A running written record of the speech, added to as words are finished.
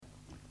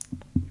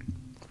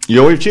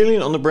You're with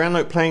Julian on the Brown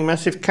Note playing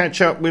Massive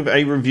catch up with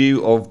a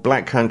review of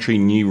Black Country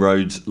New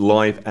Roads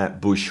live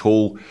at Bush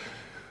Hall.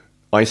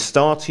 I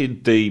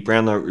started the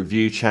Brown Note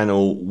review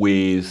channel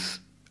with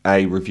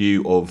a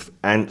review of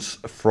Ants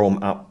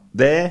from Up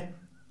There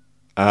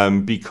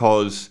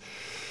because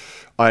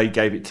I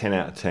gave it 10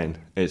 out of 10.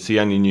 It's the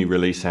only new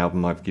release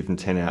album I've given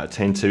 10 out of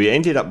 10 to. It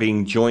ended up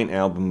being joint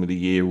album of the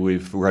year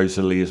with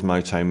Rosalia's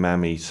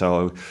Motomami,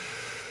 so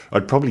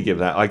I'd probably give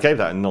that. I gave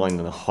that a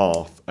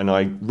 9.5, and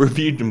I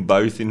reviewed them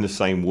both in the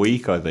same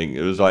week. I think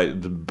it was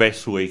like the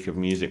best week of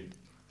music.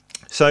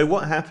 So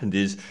what happened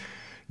is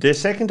their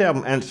second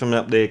album, Ants from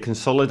Up There,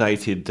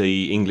 consolidated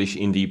the English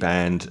indie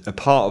band, a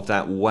part of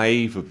that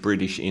wave of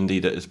British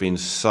indie that has been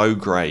so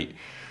great.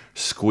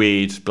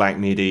 Squid, Black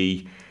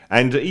Midi,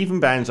 and even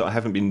bands that I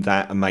haven't been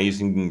that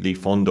amazingly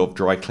fond of,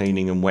 Dry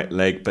Cleaning and Wet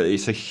Leg, but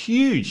it's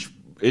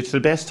the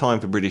best time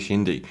for British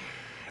indie.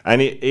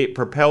 And it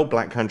propelled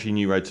Black Country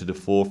New Road to the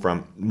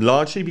forefront,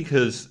 largely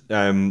because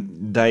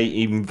they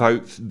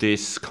invoked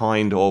this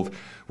kind of,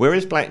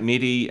 whereas Black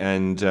Midi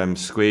and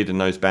Squid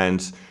and those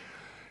bands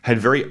had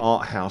very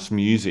art house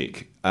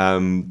music,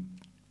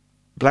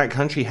 Black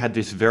Country had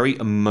this very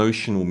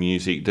emotional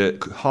music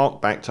that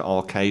harked back to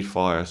Arcade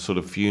Fire, sort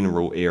of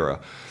funeral era,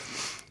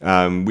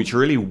 which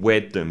really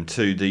wed them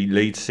to the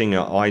lead singer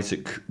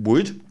Isaac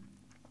Wood,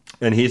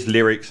 and his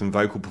lyrics and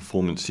vocal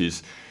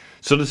performances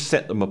sort of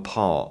set them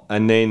apart.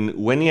 And then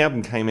when the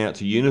album came out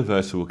to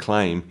universal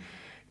acclaim,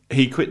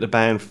 he quit the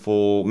band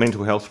for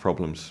mental health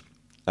problems,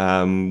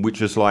 which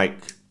was like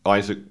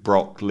Isaac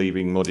Brock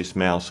leaving Modest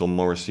Mouse or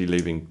Morrissey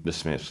leaving the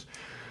Smiths.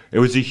 It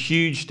was a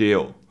huge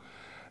deal.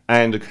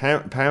 And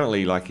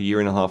apparently, like a year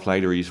and a half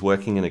later, he's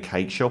working in a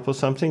cake shop or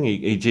something.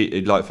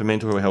 He like, for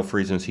mental health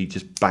reasons, he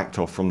just backed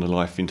off from the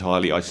life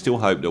entirely. I still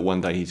hope that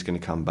one day he's going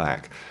to come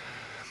back.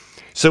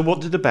 So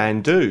what did the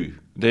band do?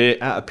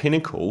 They're at a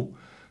pinnacle.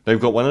 They've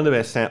got one of the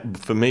best,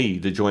 for me,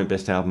 the joint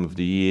best album of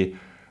the year,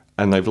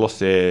 and they've lost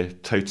their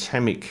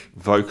totemic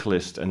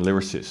vocalist and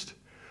lyricist.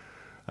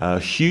 A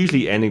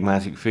hugely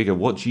enigmatic figure.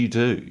 What do you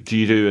do? Do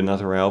you do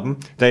another album?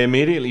 They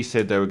immediately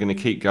said they were going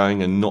to keep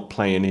going and not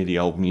play any of the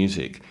old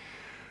music.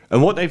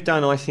 And what they've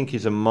done, I think,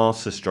 is a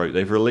masterstroke.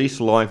 They've released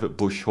live at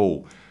Bush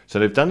Hall. So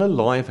they've done a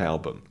live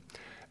album.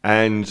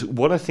 And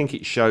what I think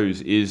it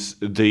shows is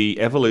the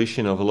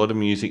evolution of a lot of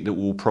music that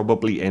will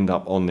probably end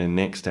up on their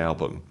next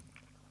album.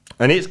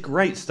 And it's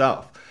great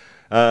stuff.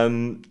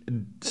 So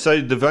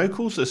the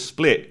vocals are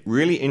split,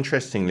 really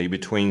interestingly,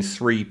 between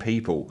three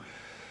people.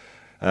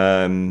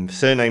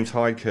 Surnames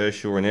Hyde,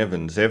 Kershaw and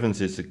Evans.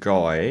 Evans is the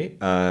guy.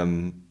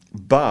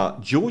 But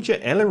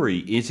Georgia Ellery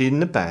is in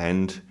the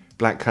band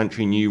Black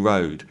Country New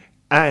Road,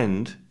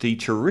 and the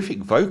terrific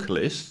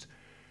vocalist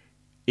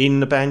in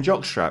the band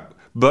Jockstrap.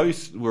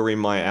 Both were in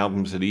my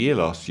albums of the year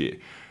last year.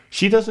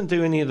 She doesn't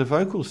do any of the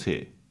vocals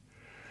here.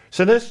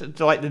 So there's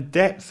like the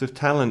depth of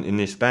talent in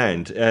this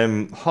band.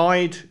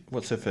 Hyde,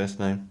 what's her first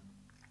name?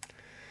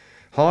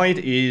 Hyde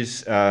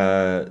is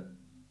Tyler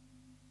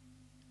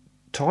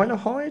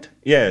Hyde?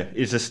 Yeah,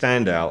 is a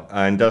standout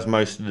and does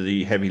most of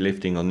the heavy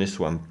lifting on this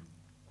one.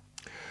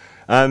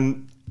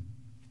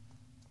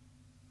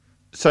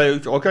 So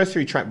I'll go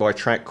through track by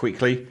track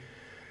quickly.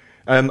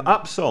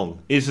 Up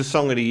Song is the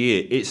song of the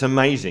year. It's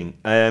amazing.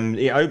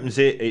 It opens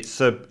it.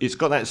 It's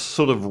got that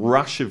sort of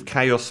rush of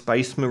Chaos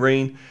Space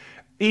Marine.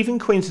 Even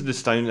Queens of the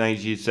Stone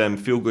Age's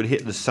Feel Good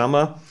Hit the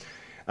Summer.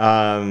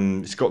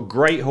 It's got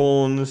great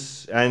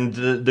horns, and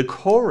the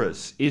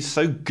chorus is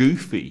so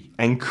goofy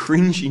and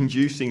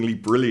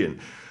cringe-inducingly brilliant.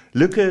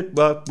 Look at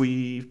what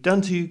we've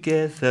done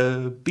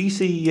together,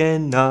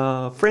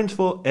 BCNR, friends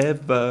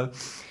forever.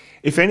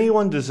 If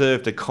anyone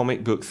deserved a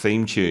comic book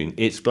theme tune,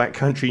 it's Black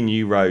Country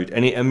New Road,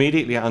 and it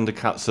immediately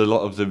undercuts a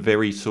lot of the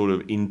very sort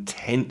of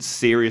intense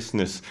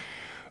seriousness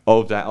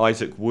of that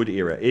Isaac Wood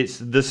era. It's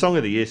the song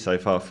of the year so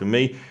far for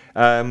me.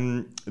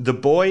 The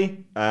Boy,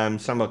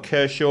 Summer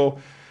Kershaw,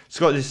 it's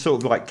got this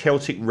sort of like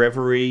Celtic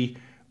reverie,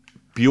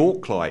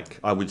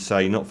 Bjork-like, I would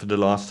say, not for the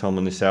last time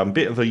on this album.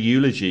 Bit of a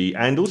eulogy,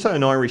 and also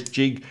an Irish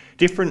jig,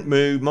 different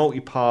mood,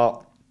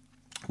 multi-part,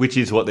 which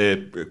is what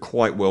they're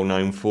quite well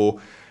known for.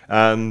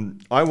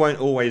 I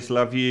Won't Always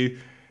Love You.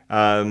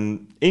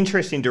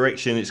 Interesting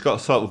direction. It's got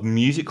a sort of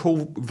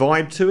musical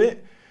vibe to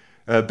it.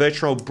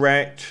 Bertolt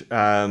Brecht.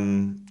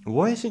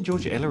 Why isn't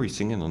Georgia Ellery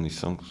singing on these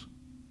songs?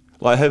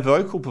 Like, her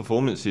vocal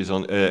performances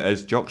on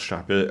as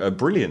Jockstrap are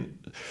brilliant.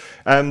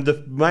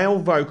 The male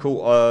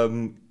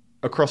vocal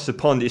Across the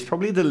Pond is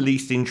probably the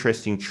least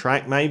interesting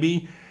track,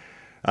 maybe.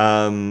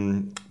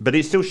 But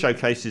it still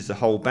showcases the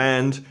whole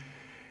band.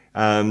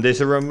 There's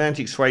a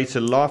romantic sway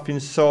to Laughing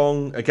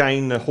Song.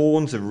 Again, the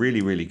horns are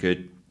really, really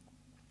good.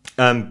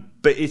 But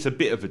it's a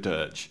bit of a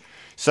dirge.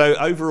 So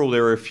overall,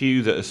 there are a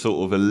few that are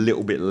sort of a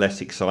little bit less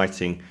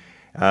exciting.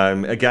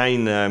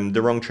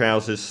 The Wrong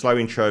Trousers, slow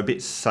intro, a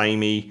bit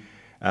samey.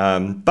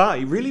 But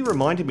it really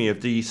reminded me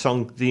of the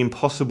song The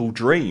Impossible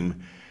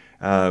Dream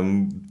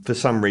for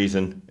some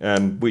reason,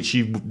 which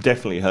you've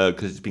definitely heard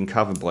because it's been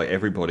covered by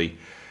everybody.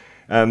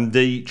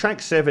 The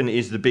track 7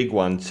 is the big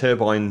one,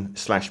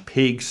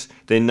 Turbine/Pigs.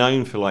 They're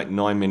known for like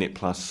 9-minute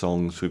plus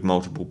songs with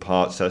multiple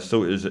parts. So I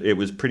thought it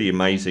was pretty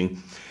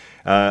amazing.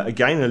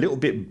 Again, a little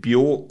bit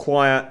Bjork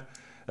quiet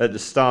at the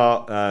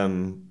start.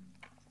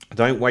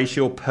 Don't waste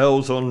your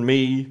pearls on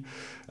me.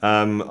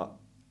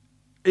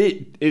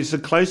 It is the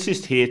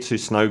closest here to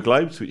Snow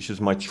Globes, which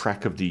is my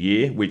track of the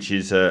year, which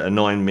is a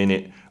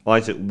 9-minute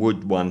Isaac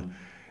Wood one.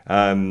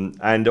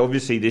 And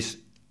obviously this,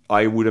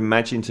 I would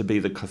imagine, to be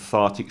the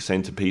cathartic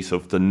centerpiece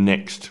of the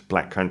next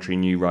Black Country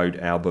New Road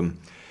album.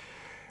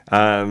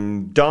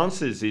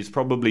 Dancers is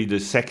probably the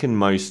second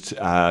most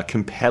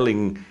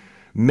compelling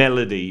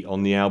melody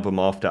on the album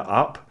after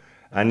Up.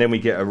 And then we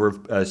get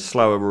a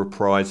slower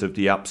reprise of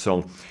the Up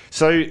song.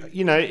 So,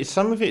 you know,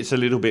 some of it's a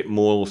little bit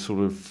more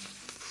sort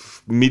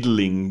of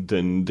middling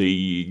than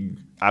the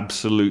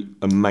absolute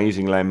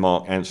amazing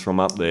landmark Ants from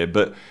Up there.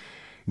 But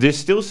there's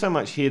still so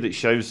much here that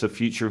shows the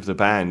future of the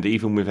band,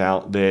 even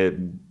without their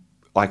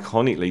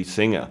iconic lead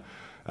singer.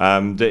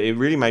 That it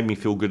really made me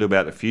feel good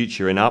about the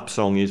future. And Up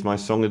Song is my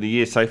song of the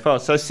year so far.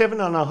 So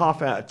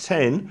 7.5 out of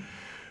 10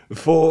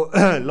 for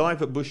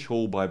Live at Bush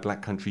Hall by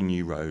Black Country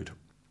New Road.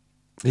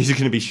 These are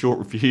going to be short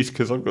reviews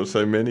because I've got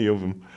so many of them.